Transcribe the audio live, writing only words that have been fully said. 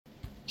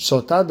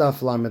Sotah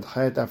Daf Lamed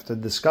Chayet, after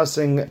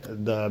discussing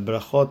the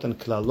brachot and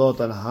klalot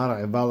and har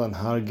ibal and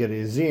har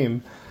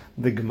gerizim,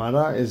 the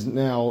Gemara is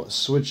now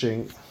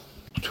switching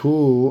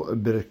to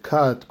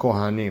birkat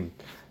kohanim.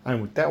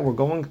 And with that, we're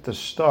going to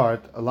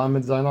start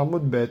Lamed Zayin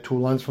Amud Bet, 2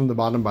 lines from the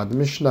bottom by the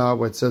Mishnah,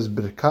 where it says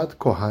birkat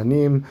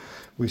kohanim.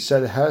 We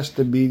said it has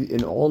to be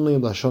in only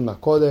Lashon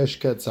HaKodesh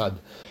ketzad.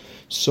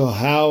 So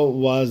how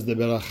was the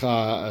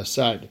beracha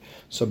said?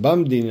 So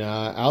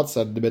Bamdina,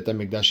 outside the Bet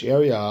HaMikdash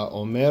area,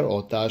 Omer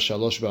Ota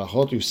Shalosh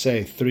Berachot, you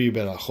say 3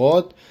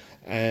 berachot,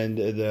 and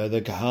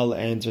the Kahal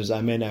answers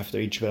Amen after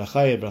each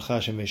beracha.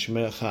 Beracha Shem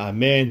Yishmerecha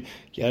Amen,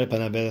 Yareh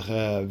Panav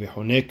Elecha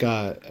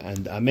V'Choneka,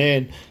 and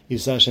Amen,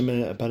 Yisrael Shem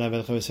Panav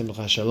Elecha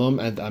V'Simcha Shalom,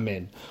 and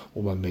Amen.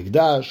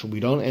 Ubamikdash,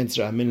 we don't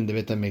answer Amen in the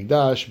Bet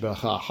HaMikdash,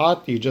 beracha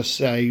Achat, you just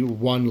say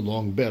one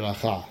long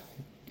beracha.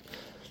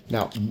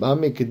 Now,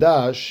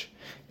 Bamikdash,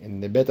 in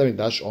the Bet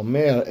HaMikdash,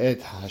 Omer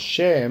et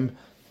Hashem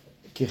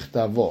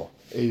kichtavo.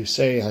 You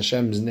say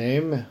Hashem's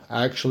name.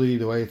 Actually,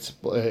 the way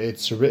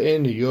it's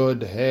written,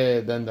 Yod, He,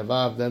 then the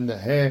Vav, then the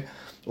He,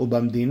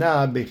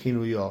 Ubamdina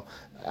bechinuyo.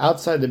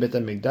 Outside the Bet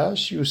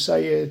HaMikdash, you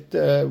say it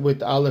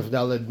with Aleph,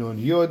 Daled, Nun,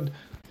 Yod,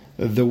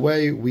 the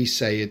way we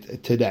say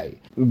it today.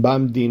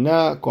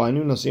 Bamdina,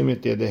 Kohanim nosim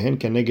et yadehen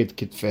keneged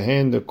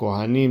kitfehen. The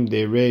Kohanim,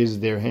 they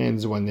raise their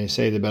hands when they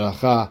say the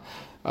beracha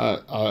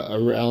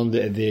around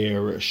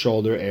their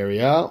shoulder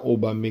area.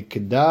 Uba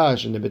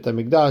mikdash, in the Bet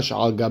HaMikdash,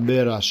 al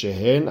gaber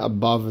shehen,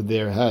 above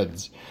their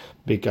heads,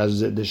 because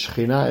the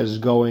Shekhinah is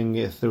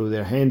going through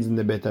their hands in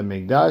the Bet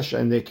HaMikdash,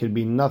 and there could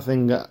be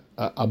nothing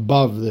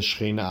above the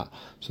Shekhinah.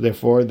 So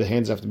therefore, the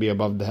hands have to be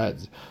above the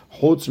heads.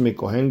 Chutz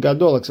mikohen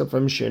gadol, except for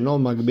Misheno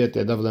magbet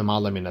yadav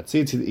lemala min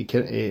hatzitz,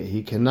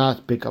 he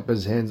cannot pick up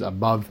his hands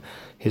above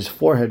his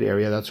forehead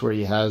area. That's where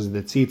he has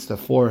the tzitz,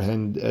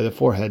 the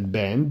forehead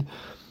band.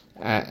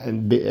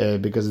 And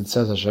because it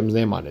says Hashem's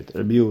name on it.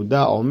 Rabbi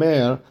Yehuda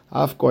Omer,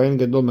 Af Kohen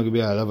Gadol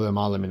Magbiya Halav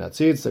Lemala Min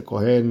Hatzitz. The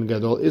Kohen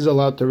Gadol is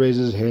allowed to raise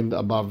his hand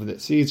above the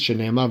tzitz.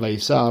 Sheneemar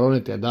Vayisa Aaron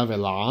et Yadav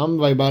El Ha'am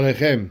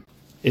Vaybarechem.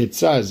 It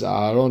says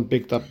Aaron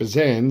picked up his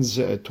hands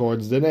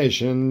towards the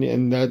nation,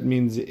 and that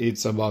means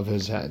it's above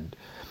his head.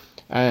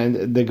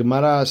 And the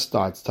Gemara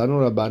starts,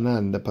 Tanu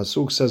Rabbanan, the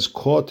Pasuk says,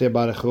 Ko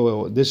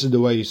tebarechu. This is the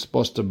way you're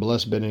supposed to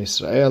bless Bnei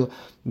Israel.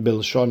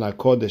 Bilshon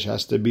HaKodesh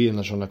has to be in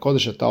Lashon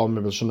HaKodesh. Ata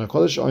omer Bilshon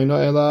HaKodesh,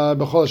 oino ela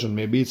b'chol lashon.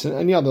 Maybe it's in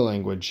any other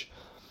language.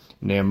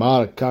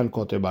 Ne'emar kan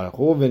ko tebarechu,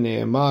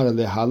 v'ne'emar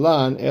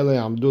lehalan ele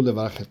amdu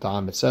levarech et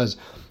ha'am. It says,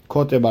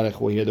 Ko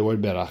tebarechu, we hear the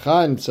word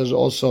beracha, and it says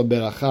also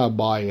beracha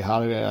by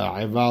har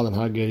ival and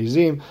har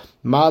gerizim.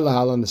 Ma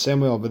lehalan, the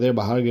same way over there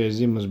by har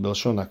gerizim was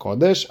Bilshon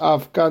HaKodesh.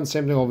 Afkan,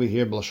 same thing over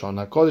here,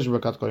 Bilshon HaKodesh,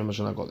 berakat korim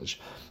Bilshon HaKodesh.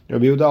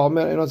 Rabbi Yehuda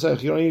Omer,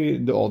 you don't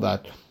need all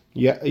that.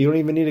 Yeah, you don't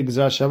even need a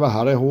Gzar Shava.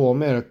 Harehu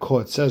Omer Ko.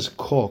 It says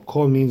Ko.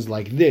 Ko means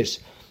like this,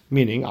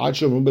 meaning Ad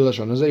Shomru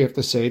B'Lashon Hazeh. You have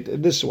to say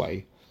it this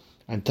way.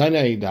 And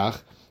Tanya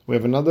Idach, we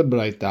have another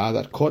Braita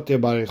that Ko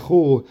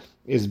Tebarechu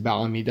is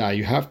Ba'amidah.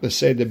 You have to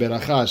say the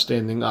Beracha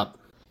standing up.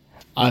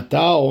 Ata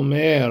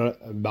Omer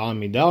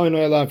Ba'amidah. You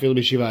know, feel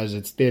b'shiva. Is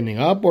it standing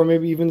up or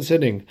maybe even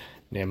sitting?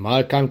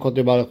 Ne'emar kan Ko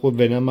Tebarechu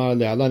v'ne'emar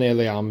le'alan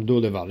ele amdu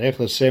levarech.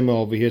 The same way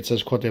over here it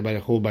says Ko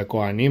Tebarechu by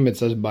Kohanim. It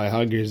says by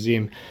har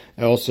gerizim.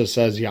 It also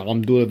says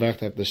Ya'amdu levarech,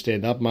 have to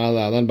stand up. Ma'al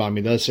le'alan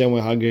ba'amidah. The same way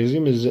har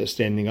gerizim is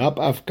standing up.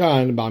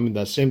 Afkan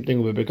ba'amidah. Same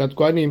thing with birkat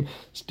Kohanim,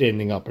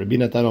 standing up. Rabbi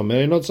Natan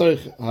Omer no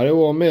tzarich.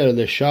 Hareu Omer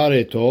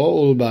le'shareto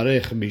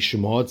ulbarech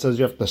bishmo. It says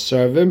you have to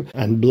serve him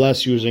and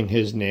bless using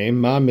his name.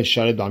 Ma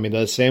misharet ba'amidah.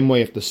 The same way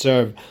you have to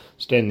serve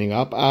standing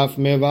up. Af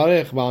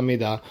mevarech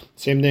ba'amidah.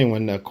 Same thing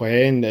when the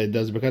Kohen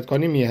does birkat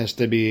Kohanim, he has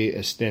to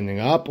be standing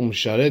up.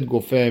 Umsharet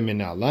gufeh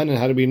min ha'alan. And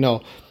how do we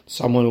know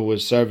someone who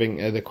was serving,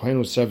 the Kohen who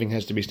was serving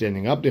has to be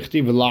standing up?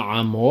 Dichtiv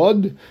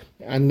la'amod,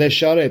 and the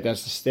sharet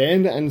has to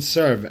stand and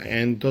serve.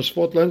 And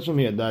Tosfot learns from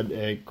here that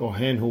a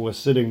Kohen who was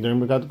sitting during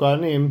birkat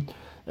Kohanim,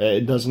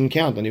 it doesn't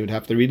count, and he would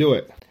have to redo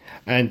it.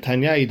 And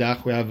Tanya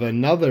Idach, we have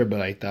another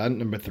Braita,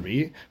 number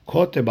 3,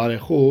 Ko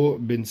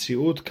tebarechu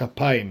b'nsiut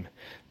kapayim.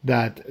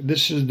 That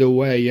this is the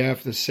way you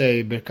have to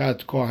say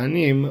Birkat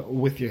Kohanim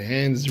with your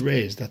hands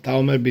raised. That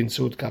Omer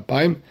b'nsiut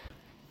kapayim.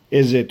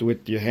 Is it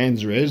with your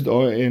hands raised,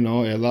 or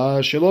ela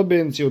shelo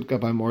b'nsiut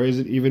kapayim, or is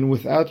it even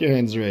without your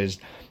hands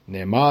raised?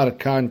 Ne'emar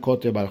kan Ko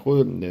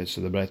tebarechu.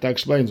 So the Braita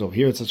explains over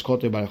here. It says Ko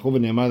tebarechu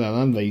v'ne'emar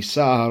le'alan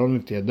v'yisa Aaron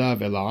et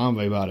yadav el ha'am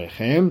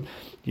v'yibarechem.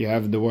 You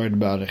have the word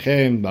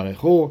barechem,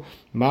 barechu.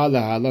 Ma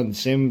le'alan, the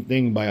same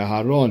thing by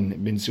Aaron.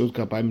 B'nsiut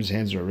kapayim, his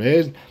hands are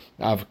raised.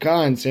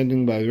 Avkan, same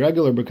thing by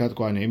regular birkat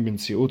Kohanim.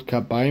 B'nsiut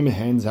kapayim,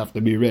 hands have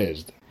to be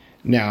raised.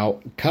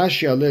 Now,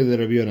 Kashya le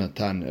Rabbi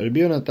Yonatan. Rabbi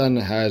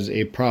Yonatan has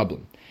a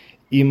problem.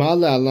 Ima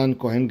le'alan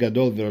kohen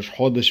gadol v'rosh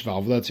chodesh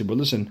v'avodat tzibur.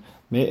 Listen,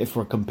 if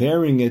we're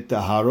comparing it to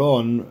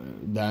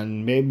Aaron,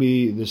 then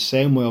maybe the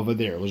same way over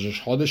there. It was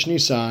Rosh Chodesh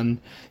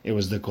Nisan. It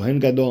was the Kohen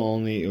Gadol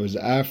only. It was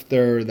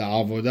after the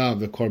avodah of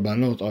the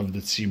korbanot of the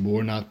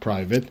tzibur, not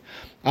private.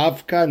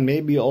 Avkan,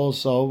 maybe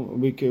also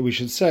we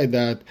should say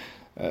that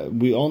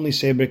We only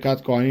say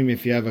Birkat Kohanim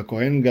if you have a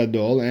Kohen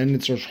Gadol and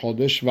it's Rosh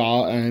Chodesh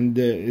and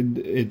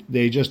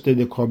they just did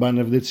the Korban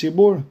of the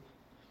Tzibur.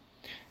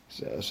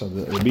 So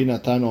the Rabbi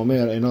Natan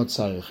Omer Enot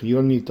Tzarich. You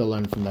don't need to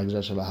learn from the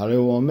Gzasha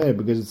Hareu Omer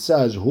because it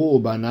says Hu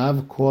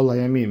Ubanav Kol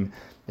Hayamim.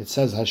 It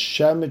says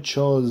Hashem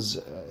chose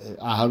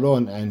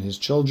Aharon and his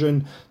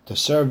children to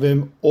serve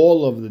him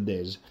all of the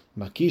days.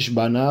 Makish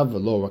Banav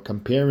Lo. We're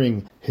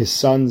comparing his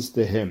sons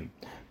to him.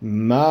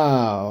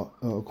 Ma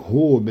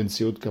Hu Ben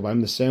Siut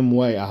Kavayim. The same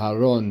way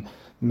Aharon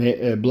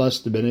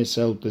blessed the Bnei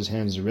Israel with his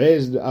hands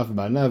raised. Af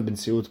Banav Ben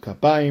Siut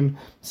Kapayim.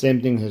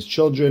 Same thing, his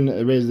children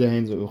raised their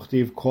hands.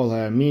 Uchtiv Kol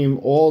Hayamim.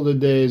 All the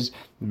days.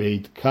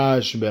 Beit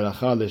Kash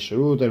Beracha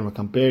L'Shirut. And we're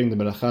comparing the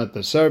Beracha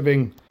to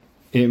serving.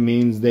 It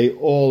means they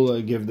all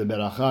give the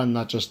Beracha,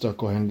 not just a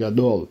Kohen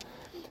Gadol.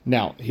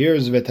 Now,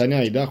 here's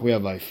Vetanya Idach. We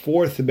have a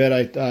fourth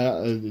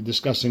Beraita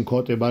discussing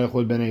Kote Baruch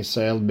Hu Bnei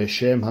Israel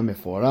Beshem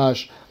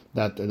HaMeforash,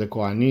 that the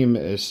Kohanim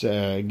is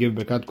give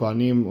Birkat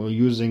Kohanim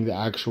using the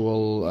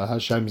actual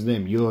Hashem's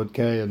name, Yod,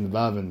 K, and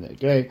Vav, and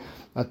K.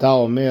 Ata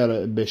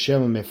Omer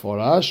Beshem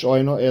HaMeforash,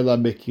 Oino Ela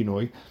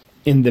Bekinoi.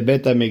 In the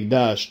Bet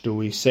HaMikdash, do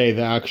we say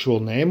the actual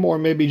name, or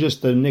maybe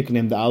just the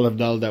nickname, the Aleph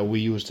Dal that we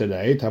use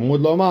today? Tamud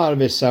Lomar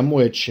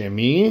V'Samu Et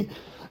Shemi.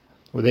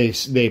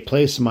 They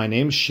place my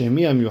name,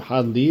 Shemi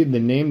Amyuhad Li,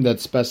 the name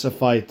that's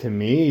specified to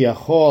me.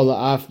 Yachol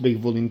Af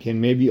B'Gvulin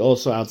Ken, maybe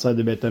also outside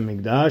the Bet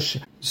HaMikdash.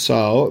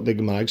 So the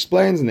Gemara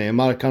explains,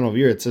 Ne'emar Kan over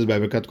here, it says by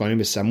Birkat Kohanim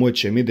V'Samu Et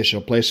Shemi, they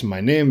shall place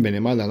my name.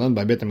 V'Ne'emar Lalan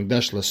by Bet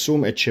HaMikdash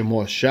Lasum Et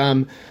Shemo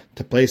Sham,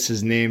 to place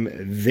his name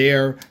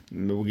there.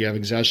 We have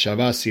Gzal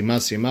Shava,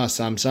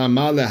 Sima, Sam,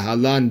 Male,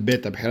 Halan,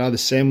 Bet HaBchira. The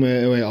same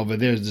way over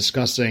there is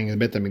discussing the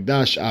Bet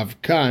HaMikdash.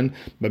 Avkan,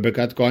 but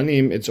Birkat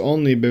Kohanim, it's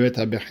only Bet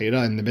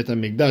HaBchira. In the Bet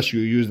HaMikdash,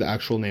 you use the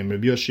actual name.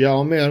 Rabbi Yoshia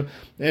Omer,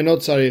 Enot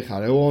Tzarich,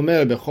 Hareu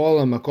Omer,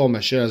 Bechol HaMakom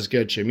Asher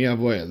Azker Shemi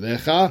Avo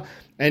Elecha.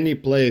 Any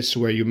place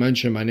where you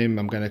mention my name,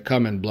 I'm going to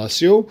come and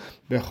bless you.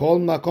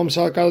 Bechol makom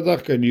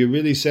sakadach. Do you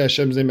really say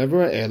Hashem's name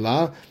everywhere?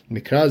 Ela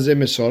mikra ze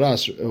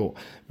mesoras.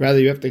 Rather,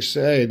 you have to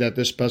say that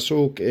this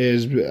pasuk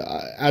is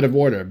out of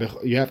order.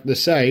 You have to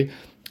say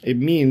it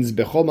means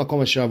bechol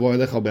makom asher avo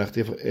elecha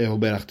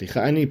uberachticha.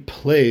 Any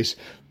place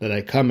that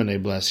I come and I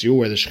bless you,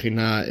 where the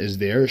Shekhinah is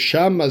there.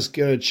 Sham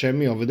mazkirat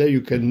shemi. Over there,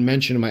 you can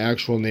mention my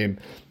actual name.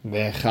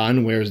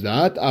 Vechan, where's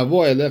that?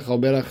 Avo elecha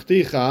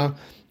uberachticha.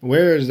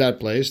 Where is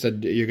that place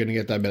that you're going to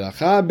get that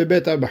beracha?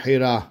 Bebet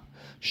HaBchira.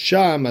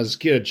 Sham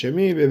azkirat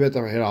shemi bebet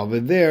HaBchira. Over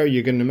there,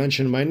 you're going to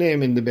mention my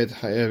name in the Bet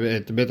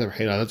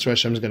HaBchira. That's where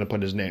Hashem's going to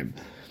put his name.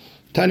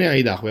 Tanya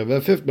Idach. We have a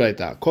fifth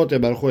braita.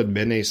 Kote Baruch Hu et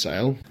Bnei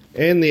Israel.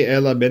 En li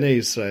ela Bnei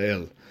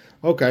Israel.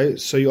 Okay,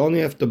 so you only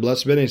have to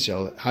bless Bnei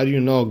Israel. How do you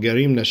know?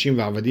 Gerim, Nashim,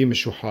 V'avadim,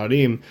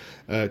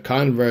 Meshuharim,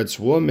 converts,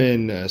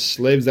 women,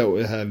 slaves that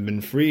have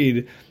been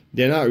freed.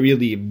 They're not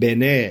really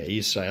Bnei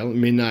Israel,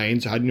 Minayin,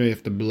 so how do you know you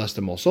have to bless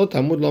them also?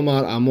 Tamud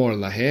Lomar Amor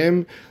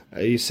Lahem,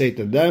 you say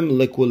to them,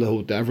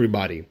 Lekulahu, to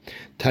everybody.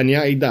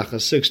 Tanya Idach, a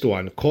sixth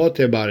one, Kote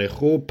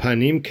Barechu,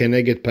 Panim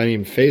Keneget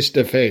Panim, face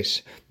to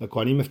face. The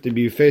Kohanim have to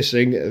be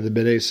facing the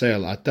Bnei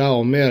Israel. Ata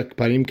Omer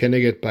Panim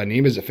Keneget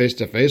Panim, is it face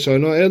to face? Or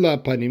no, Ela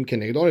Panim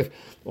Keneget Orif.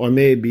 Or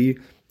maybe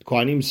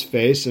Kohanim's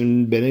face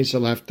and Bnei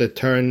Israel have to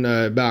turn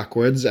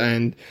backwards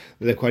and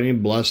the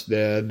Kohanim bless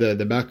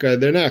the back of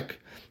their neck.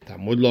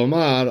 Tamud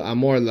Lomar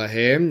Amor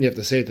Lahem, you have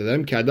to say to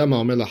them, Kadam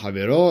Omer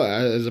Lahaviro,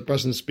 as a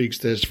person speaks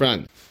to his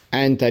friend.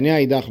 And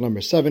Tanya Idach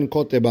number 7,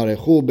 Kote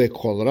Barechu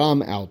Bekol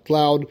Ram, out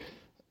loud.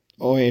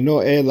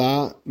 Oeno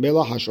Ela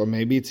Belahash, or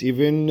maybe it's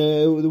even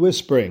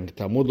whispering.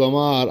 Tamud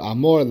Lomar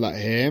Amor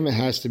Lahem, it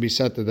has to be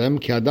said to them,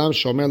 Kadam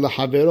Shomer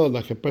Lahaviro,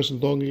 like a person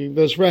talking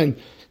to his friend.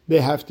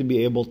 They have to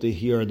be able to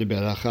hear the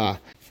beracha.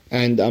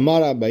 And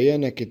Amara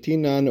Bayena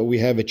Ketinan, we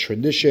have a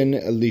tradition,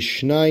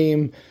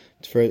 Lishnaim.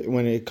 For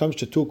when it comes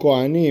to two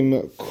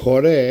Kohanim,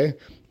 Kore, the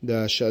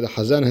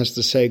Hazan has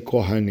to say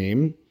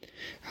Kohanim.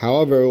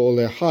 However,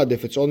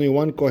 if it's only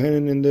one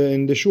Kohen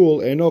in the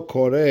shul, Eno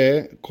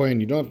Kore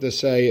Kohen. You don't have to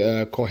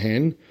say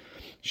Kohen.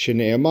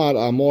 Shneemar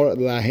Amor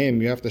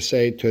Lahem. You have to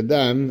say to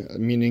them,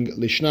 meaning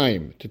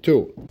Lishnaim, to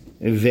two.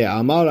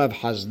 Ve'amar Rav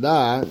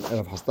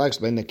Hasda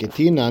explained the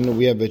Ketinan,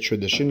 we have a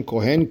tradition,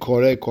 Kohen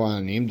Kore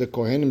Kohanim. The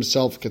Kohen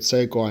himself could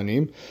say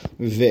Kohanim.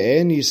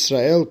 Ve'en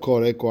Yisrael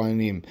Kore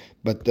Kohanim.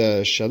 But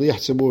the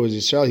Shaliach Tzibur is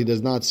Israel, he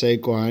does not say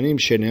Kohanim.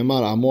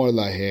 Shneemar Amor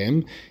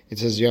Lahem. It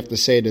says you have to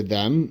say to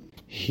them.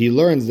 He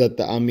learns that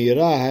the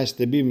Amirah has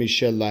to be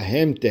Mishel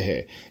Lahem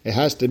Tehe. It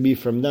has to be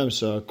from them.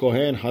 So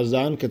Kohen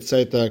Hazan could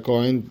say to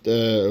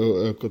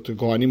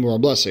Kohanim who are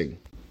blessing.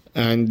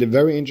 And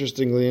very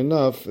interestingly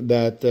enough,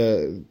 that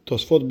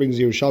Tosfot brings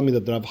Yerushalmi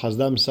that Rav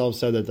Hasda himself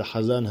said that the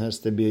Hazan has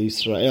to be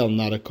Israel,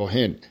 not a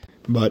Kohen.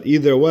 But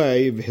either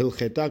way, the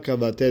halacha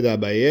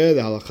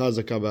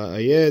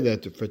zakabayeh,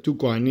 that for two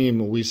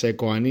Kohanim we say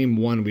Kohanim,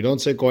 one we don't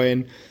say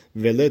Kohen.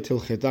 Velet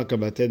hilcheta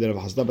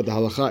Rav Hasda, but the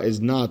halacha is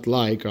not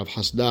like Rav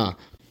Hasda.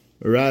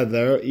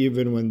 Rather,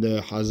 even when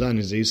the Hazan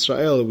is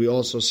Israel, we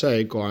also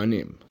say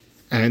Kohanim.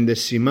 And the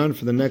siman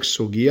for the next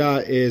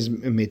sugya is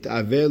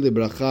mit'avel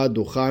libracha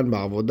duchan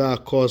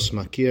ba'avodah kos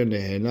makir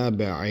nehena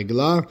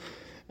be'igla.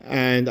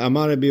 And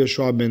Amar Rabbi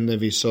Yoshua ben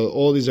Levi. So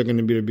all these are going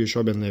to be Rabbi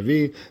Yoshua ben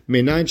Levi.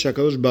 Menayin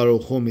shakadosh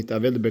baruch hu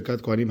mitavel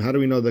berkat kohanim. How do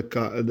we know that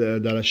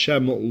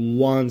Hashem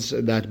wants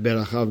that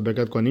beracha of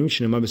berkat kohanim?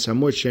 Shnema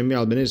b'samut shemi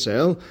al bnei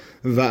Israel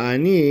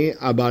va'ani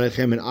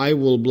abarechem, and I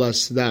will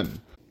bless them.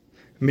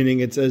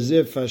 Meaning it's as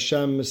if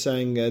Hashem is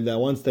saying that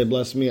once they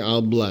bless me,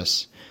 I'll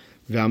bless.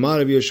 Ve'amar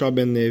Rabbi Yoshua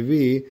ben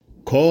Levi.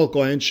 Kol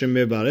kohen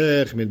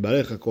shemevarech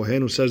mitbarech. A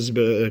kohen who says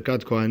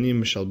berkat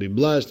kohanim shall be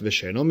blessed.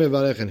 V'sheino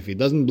mevarech, and if he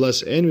doesn't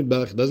bless and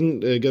mitbarech,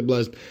 doesn't get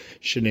blessed,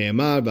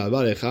 shneimar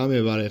v'avarecha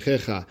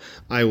mevarechecha.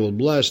 I will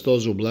bless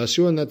those who bless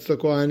you, and that's the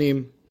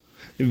kohanim.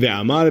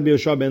 Ve'amar Rabbi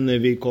Yoshua ben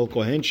Levi. Kol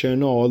kohen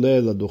sheino ole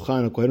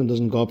laduchan. A kohen who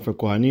doesn't go up for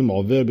kohanim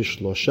over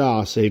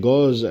b'shlosha aseh. He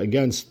goes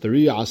against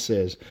 3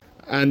 asehs.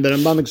 And the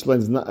Rambam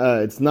explains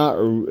it's not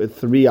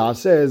 3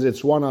 asehs,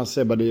 it's 1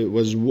 aseh, but it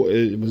was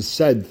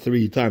said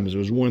 3 times. It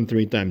was worn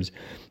 3 times.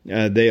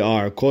 They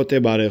are Kote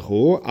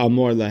Barechu,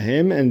 Amor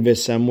Lahem, and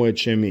Vesamu et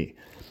Shemi.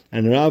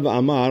 And Rav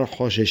Amar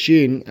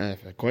Hosheshin.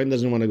 If a Kohen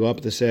doesn't want to go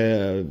up to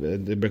say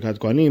the Berkat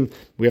Kohanim,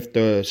 we have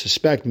to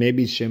suspect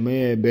maybe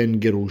Shemeh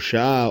ben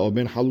Gerusha or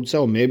ben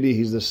Halutza, or maybe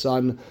he's the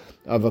son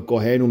of a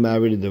Kohen who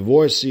married a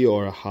divorcee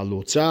or a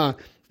Halutza.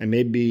 And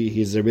maybe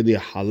he's really a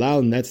halal,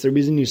 and that's the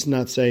reason he's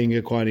not saying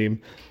a kohanim.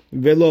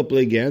 Velo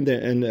plegend,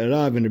 and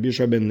Rav and Rabbi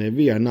Yoshua ben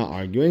Levi are not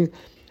arguing.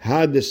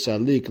 Had the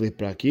salik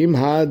liprakim,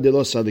 had the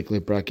lo salik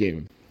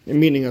liprakim.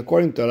 Meaning,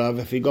 according to Rav,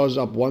 if he goes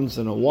up once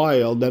in a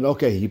while, then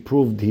okay, he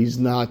proved he's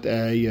not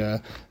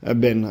a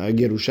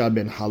gerusha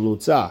ben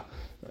halutza.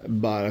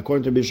 But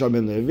according to Rabbi Yoshua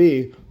ben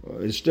Levi,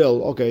 it's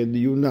still okay.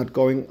 You're not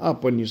going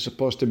up when you're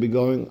supposed to be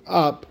going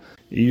up.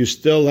 You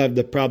still have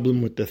the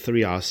problem with the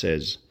 3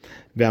 asehs.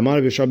 Ve'amar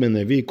Rabbi Yoshua ben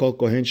Levi, kol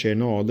kohen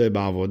she'eno ole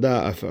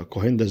ba'avodah. If a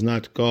kohen does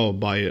not go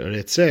by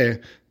retzeh,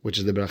 which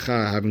is the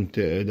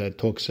bracha that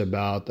talks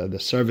about the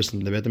service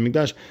in the Beit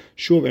HaMikdash,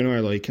 shuv eno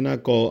elo, he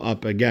cannot go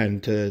up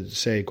again to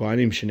say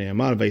kohanim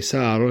shneimar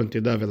vayisa Aaron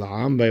tidah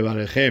v'la'am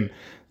vayvarechem.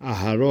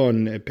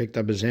 Aharon picked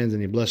up his hands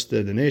and he blessed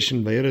the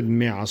nation. Vayered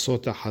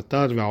me'asot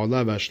hatat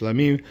ve'olah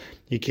v'ashlamim.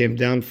 He came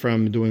down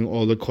from doing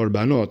all the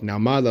korbanot. Now,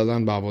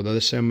 ma'alalan ba'avodah,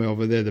 the same way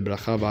over there, the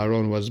bracha of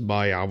Aaron was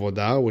by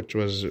avodah, which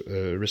was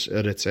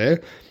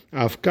retzeh.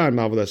 Afkan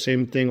ba'avodah,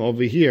 same thing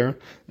over here.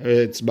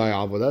 It's by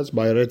avodah, it's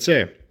by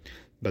retzeh.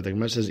 But the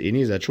Gemara says, "Ini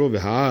is that true?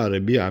 V'ha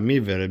Rabbi Ami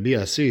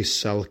ve'Rabbi Asi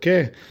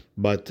salkeh."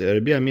 But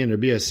Rabbi Ami and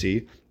Rabbi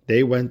Asi,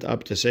 they went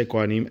up to say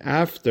kohanim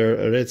after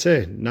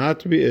retzeh,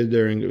 not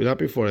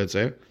before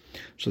retzeh.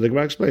 So the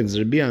Gemara explains,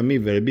 Rabbi Ami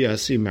ve'Rabbi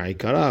Asi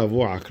ma'ikara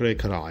avu akrei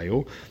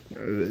karayu.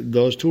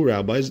 Those 2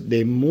 rabbis,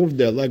 they moved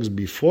their legs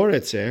before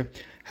retzeh.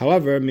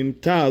 However,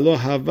 mimta lo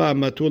hava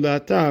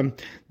matulata,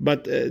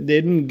 but they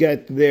didn't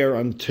get there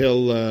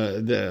until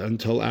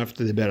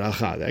after the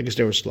beracha. I guess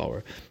they were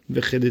slower.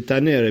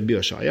 V'chiditane Rabbi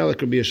Yoshaya,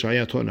 like Rabbi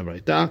Yoshaya taught in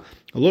Braita,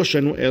 lo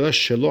shenu ela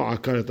shelo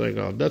akar et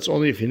raglav. That's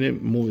only if he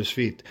didn't move his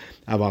feet.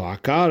 Aval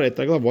akar et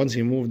raglav, once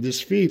he moved his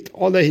feet,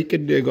 all that he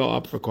could go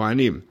up for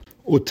kohanim.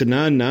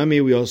 Utna nami,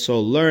 we also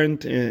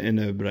learned in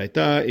a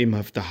Braita, im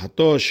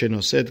haftahato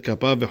shenosed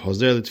kapav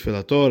v'chozer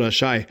l'tfilato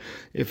rashai.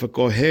 If a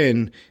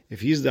kohen, if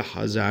he's the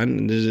hazan,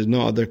 and there's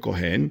no other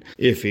kohen,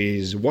 if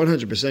he's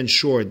 100%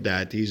 sure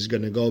that he's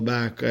going to go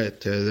back to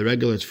the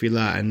regular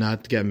tefillah and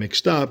not get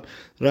mixed up,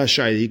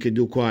 rashai, he could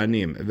do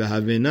kohanim.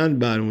 V'havinan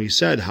ban, we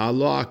said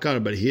halo akar,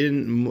 but he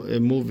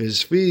didn't move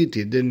his feet,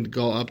 he didn't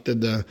go up to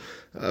the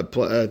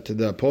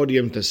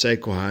podium to say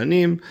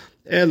kohanim.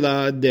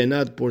 Ela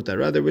denat purta.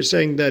 Rather, we're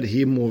saying that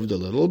he moved a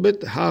little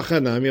bit.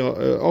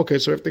 Okay,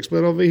 so we have to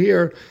explain over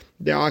here.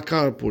 The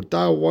akar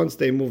purta. Once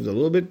they moved a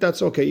little bit,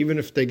 that's okay, even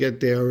if they get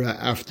there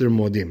after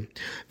modim.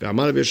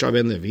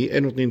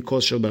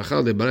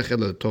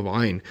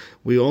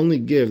 We only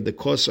give the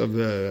cost of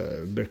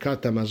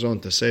berkat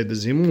hamazon to say the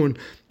zimun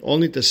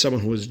only to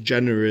someone who is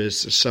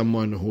generous,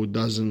 someone who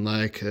doesn't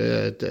like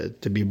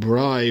to be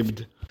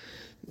bribed.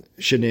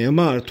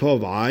 Shneimar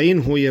tov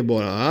ayin hu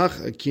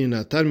yeborach ki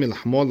natan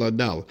milachmo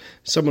ladal.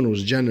 Someone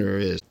who's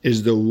generous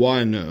is the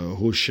one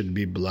who should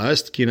be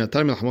blessed. Ki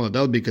natan milachmo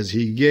ladal, because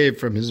he gave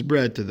from his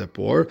bread to the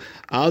poor.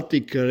 Al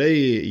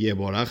tikrei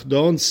yeborach.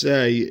 Don't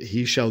say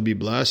he shall be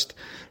blessed.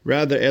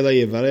 Rather, Ela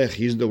Yevarech,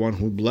 he's the one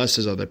who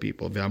blesses other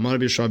people. Ve'amar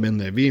Rabbi Yoshua ben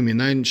Levi,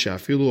 minayin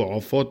she'afilu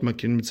ofot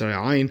makin mitzarei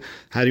ayin.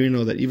 How do you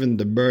know that even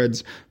the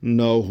birds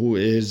know who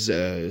is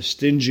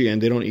stingy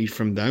and they don't eat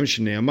from them?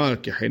 Shneimar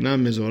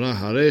kechinam mezorah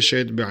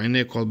hareshet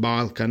be'ainei kol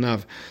ba'al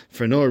kanav.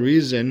 For no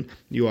reason,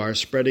 you are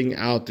spreading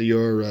out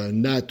your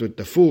net with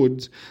the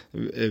foods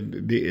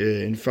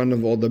in front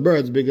of all the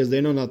birds because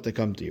they know not to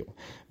come to you.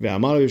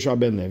 Ve'amar Rabbi Yoshua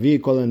ben Levi,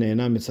 kol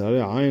hane'ena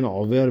mitzarei ayin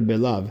over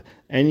belav.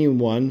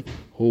 Anyone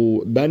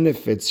who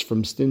benefits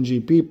from stingy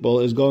people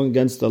is going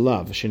against the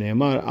law.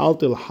 Shneimar al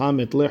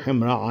tilham et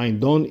lechem ra'ain.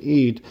 Don't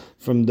eat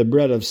from the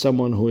bread of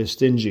someone who is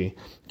stingy.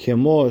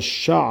 Kemo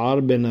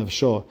sha'ar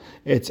benavsho.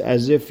 It's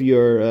as if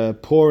you're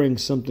pouring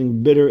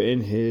something bitter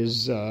in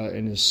his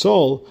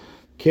soul.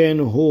 Ken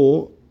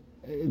hu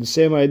The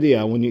same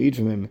idea when you eat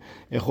from him.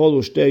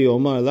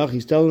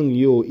 He's telling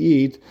you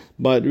eat,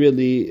 but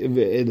really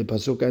the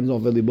pasuk ends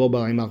off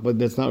but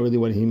that's not really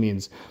what he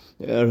means.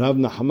 Rav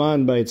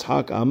Nachman by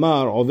Yitzhak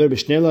Amar over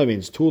b'shnei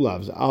lavins, 2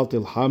 lavs. Al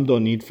tilham,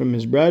 don't eat from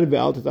his bread.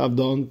 Ve'al titav,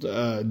 don't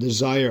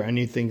desire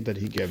anything that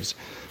he gives.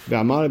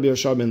 Ve'amar Rabbi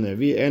Yoshua ben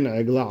Levi en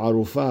egla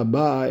arufa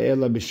ba'a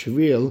ela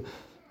b'shvil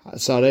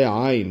sarei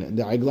ayin.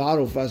 The egla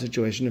arufa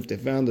situation, if they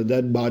found a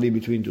dead body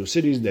between 2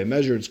 cities, they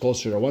measure it's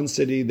closer to 1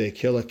 city, they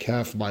kill a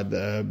calf by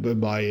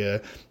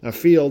a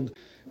field.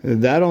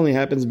 That only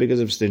happens because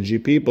of stingy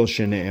people.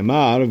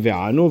 Shene'emar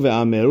ve'anu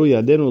ve'ameru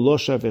yadenu lo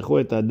shafechu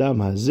et adam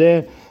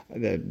hazeh.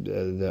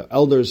 The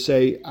elders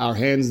say our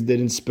hands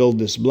didn't spill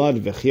this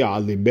blood. Would we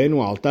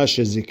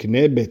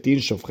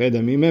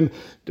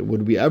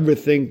ever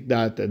think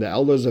that the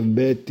elders of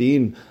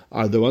Betin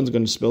are the ones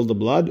going to spill the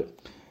blood?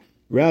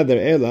 Rather,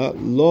 ela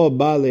lo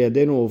ba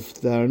leyadenu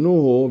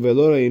uftarnuhu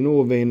velo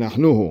reinu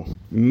veinachnuhu.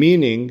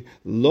 Meaning,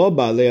 lo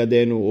ba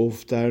leyadenu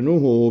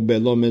uftarnuhu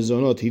belo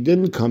mezonot. He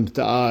didn't come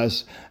to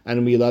us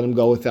and we let him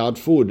go without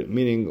food.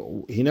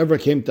 Meaning, he never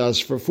came to us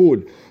for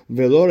food.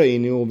 Velo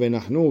reinu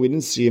veinachnuhu. We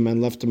didn't see him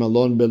and left him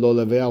alone belo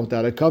levea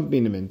without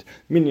accompaniment.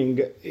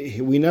 Meaning,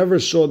 we never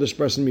saw this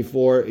person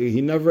before.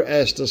 He never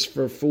asked us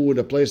for food,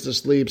 a place to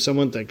sleep,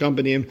 someone to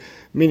accompany him.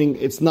 Meaning,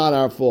 it's not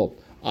our fault.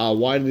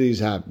 Why did these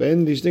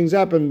happen? These things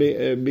happen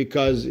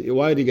because,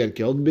 why did he get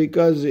killed?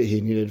 Because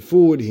he needed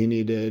food, he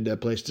needed a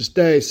place to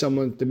stay,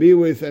 someone to be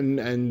with,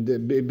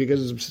 and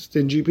because of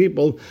stingy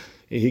people,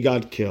 he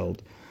got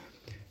killed.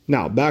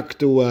 Now, back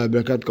to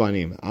Birkat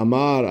Kohanim.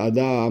 Amar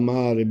Ada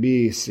Amar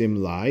Bi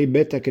Simlai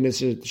Bet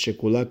HaKnesset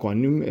Shekula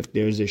Kohanim. If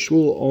there is a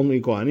shul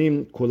only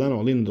Kohanim, Kulan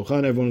Olin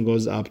Duchan, everyone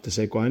goes up to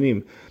say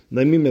Kohanim.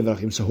 Lemim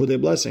Mevrachim. So who they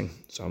blessing?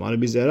 So Amar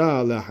Bi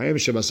Zera Le'Hayim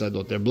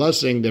Shebasadot. They're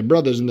blessing their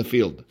brothers in the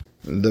field,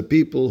 the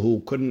people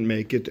who couldn't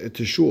make it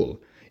to shul.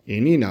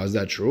 Now, is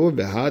that true?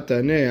 The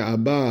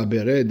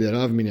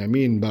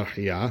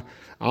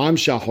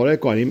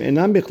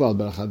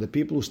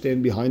people who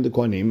stand behind the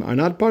Kohanim are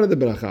not part of the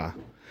bracha.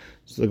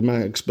 So the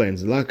Gemara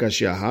explains, listen,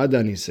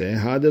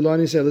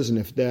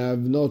 if they have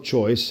no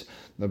choice,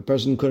 the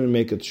person couldn't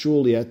make it to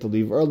shul, he had to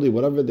leave early,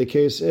 whatever the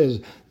case is,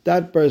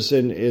 that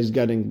person is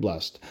getting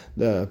blessed.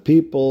 The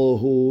people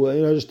who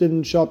just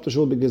didn't show up to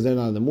shul because they're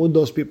not in the mood,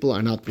 those people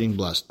are not being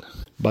blessed.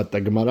 But the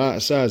Gemara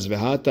says,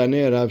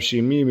 "V'hatane Rav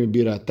Shimi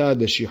mibirata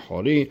de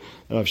Shihori."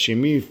 Rav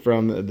Shimi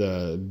from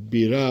the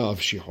bira of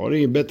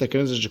Shihori. Bet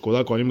HaKnesset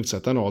shekula kohanim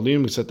miksatan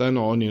olim miksatan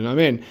onin.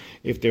 Amen.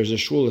 If there's a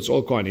shul, it's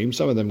all kohanim.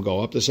 Some of them go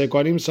up to say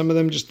kohanim. Some of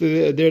them just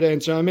there to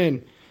answer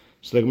amen.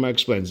 So the Gemara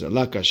explains,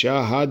 "La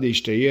kasha had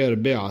ishtayer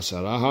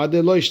be'asara, had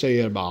lo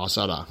ishtayer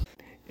be'asara."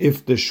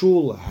 If the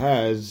shul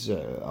has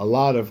a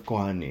lot of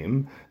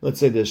Kohanim, let's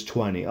say there's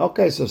 20.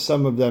 Okay, so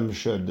some of them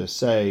should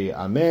say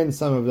Amen,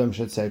 some of them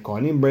should say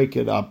Kohanim, break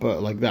it up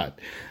like that.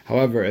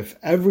 However, if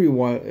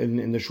everyone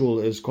in the shul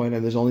is Kohanim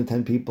and there's only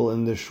 10 people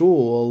in the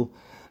shul,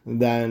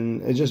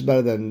 then it's just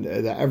better than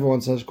that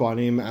everyone says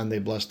Kohanim and they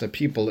bless the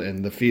people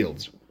in the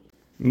fields.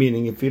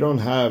 Meaning, if you don't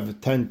have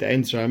 10 to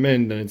answer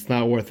Amen, then it's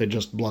not worth it,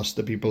 just bless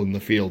the people in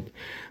the field.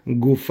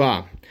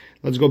 Gufa.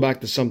 Let's go back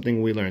to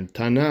something we learned.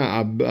 Tana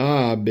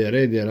Abba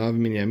Bered Rav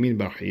Minyamin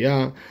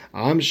Barchia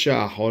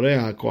Amsha Hore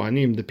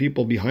HaKohanim. The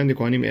people behind the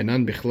Kohanim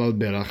Enan Bichlal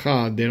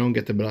Beracha. They don't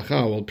get the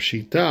Beracha. Well,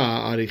 Pshita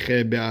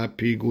Ariche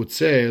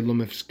Be'apigutze Lo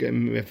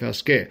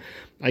Mefaske.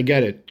 I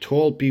get it.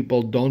 Tall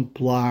people don't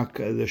block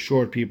the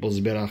short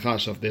people's Beracha.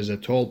 So if there's a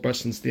tall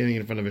person standing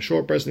in front of a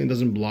short person, it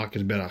doesn't block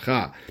his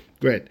Beracha.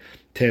 Great.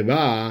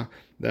 Teva,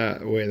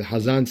 where the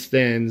Hazan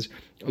stands,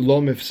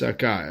 Lo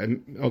mifsaka.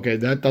 Okay,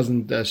 that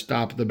doesn't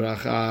stop the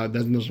bracha,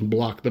 that doesn't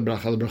block the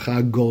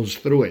bracha goes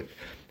through it.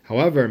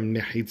 However,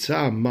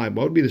 mechitza,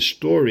 what would be the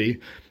story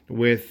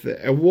with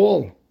a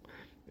wall?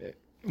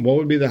 What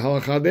would be the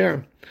halacha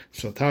there?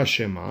 Sotah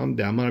Shema,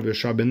 the Amar Rabbi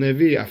Yoshua ben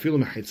Levi,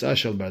 afilu mechitza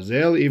shel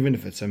barzel, even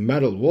if it's a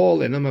metal wall,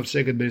 enam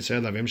mafseket ben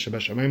Yisrael avim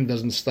shebashamayim,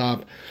 doesn't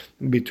stop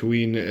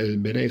between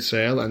Bnei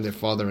Israel and their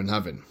Father in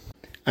heaven.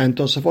 And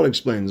Tosafot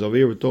explains, over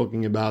here we're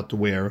talking about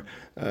where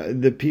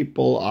the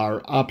people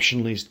are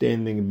optionally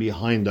standing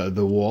behind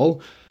the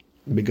wall,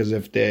 because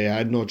if they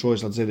had no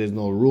choice, let's say there's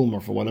no room or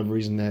for whatever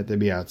reason they had to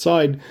be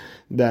outside,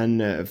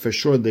 then for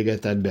sure they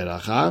get that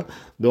beracha.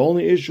 The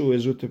only issue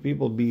is with the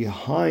people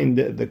behind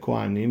the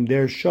Kohanim,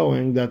 they're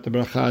showing that the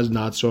beracha is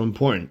not so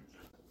important.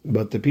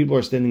 But the people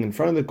are standing in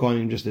front of the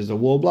Kohanim, just as the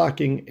wall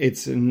blocking,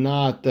 it's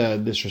not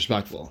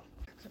disrespectful.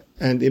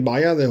 And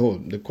Ibaya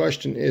Lehud, the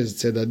question is,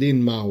 Tzedadin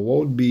Ma, what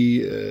would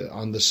be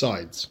on the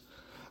sides?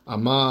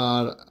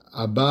 Amar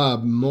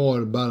Abab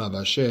Mor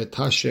Barabashe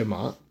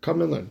Tashema,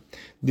 come and learn.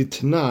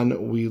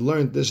 Ditnan, we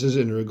learned this is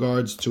in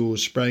regards to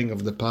spraying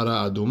of the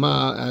para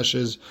aduma,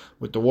 ashes,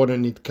 with the water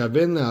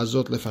nitkaven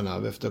azot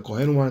lefanav. If the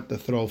Kohen wanted to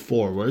throw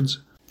forwards,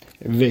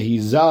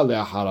 Vehiza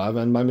le'acharav,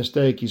 and by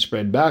mistake he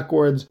sprayed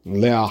backwards.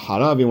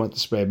 Le'acharav, he wanted to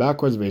spray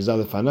backwards. Vehiza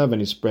lefanav,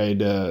 and he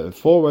sprayed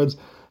forwards.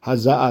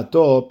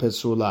 Haza'ato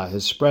pesula,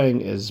 his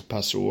spraying is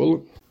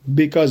pasul.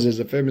 Because there's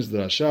a famous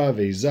drasha,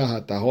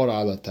 ve'izah tahor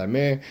ala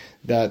tameh,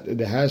 that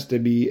there has to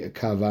be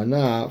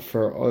kavana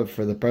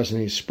for the person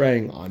he's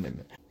spraying on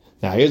him.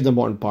 Now here's the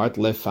important part.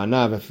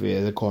 Lefanav, if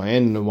the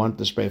kohen wanted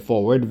to spray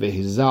forward,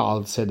 ve'izah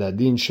al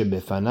sedadin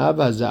shebefanav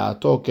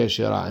haza'ato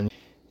keshira.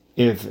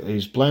 If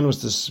his plan was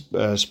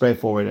to spray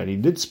forward, and he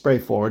did spray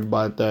forward,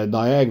 but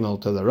diagonal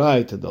to the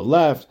right, to the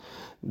left,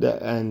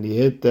 and he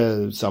hit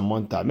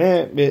someone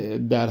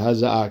tameh, that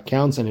haza'ah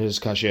counts in his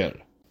kasher.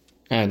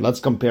 And let's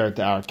compare it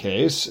to our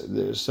case.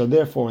 So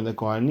therefore, when the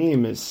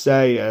Kohanim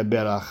say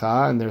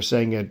beracha, and they're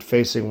saying it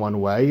facing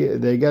one way,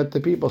 they get the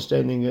people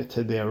standing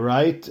to their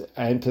right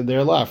and to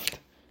their left,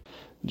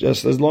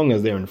 just as long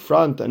as they're in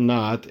front and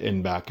not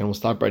in back. And we'll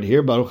stop right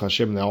here. Baruch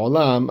Hashem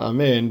le'olam.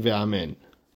 Amen ve'amen.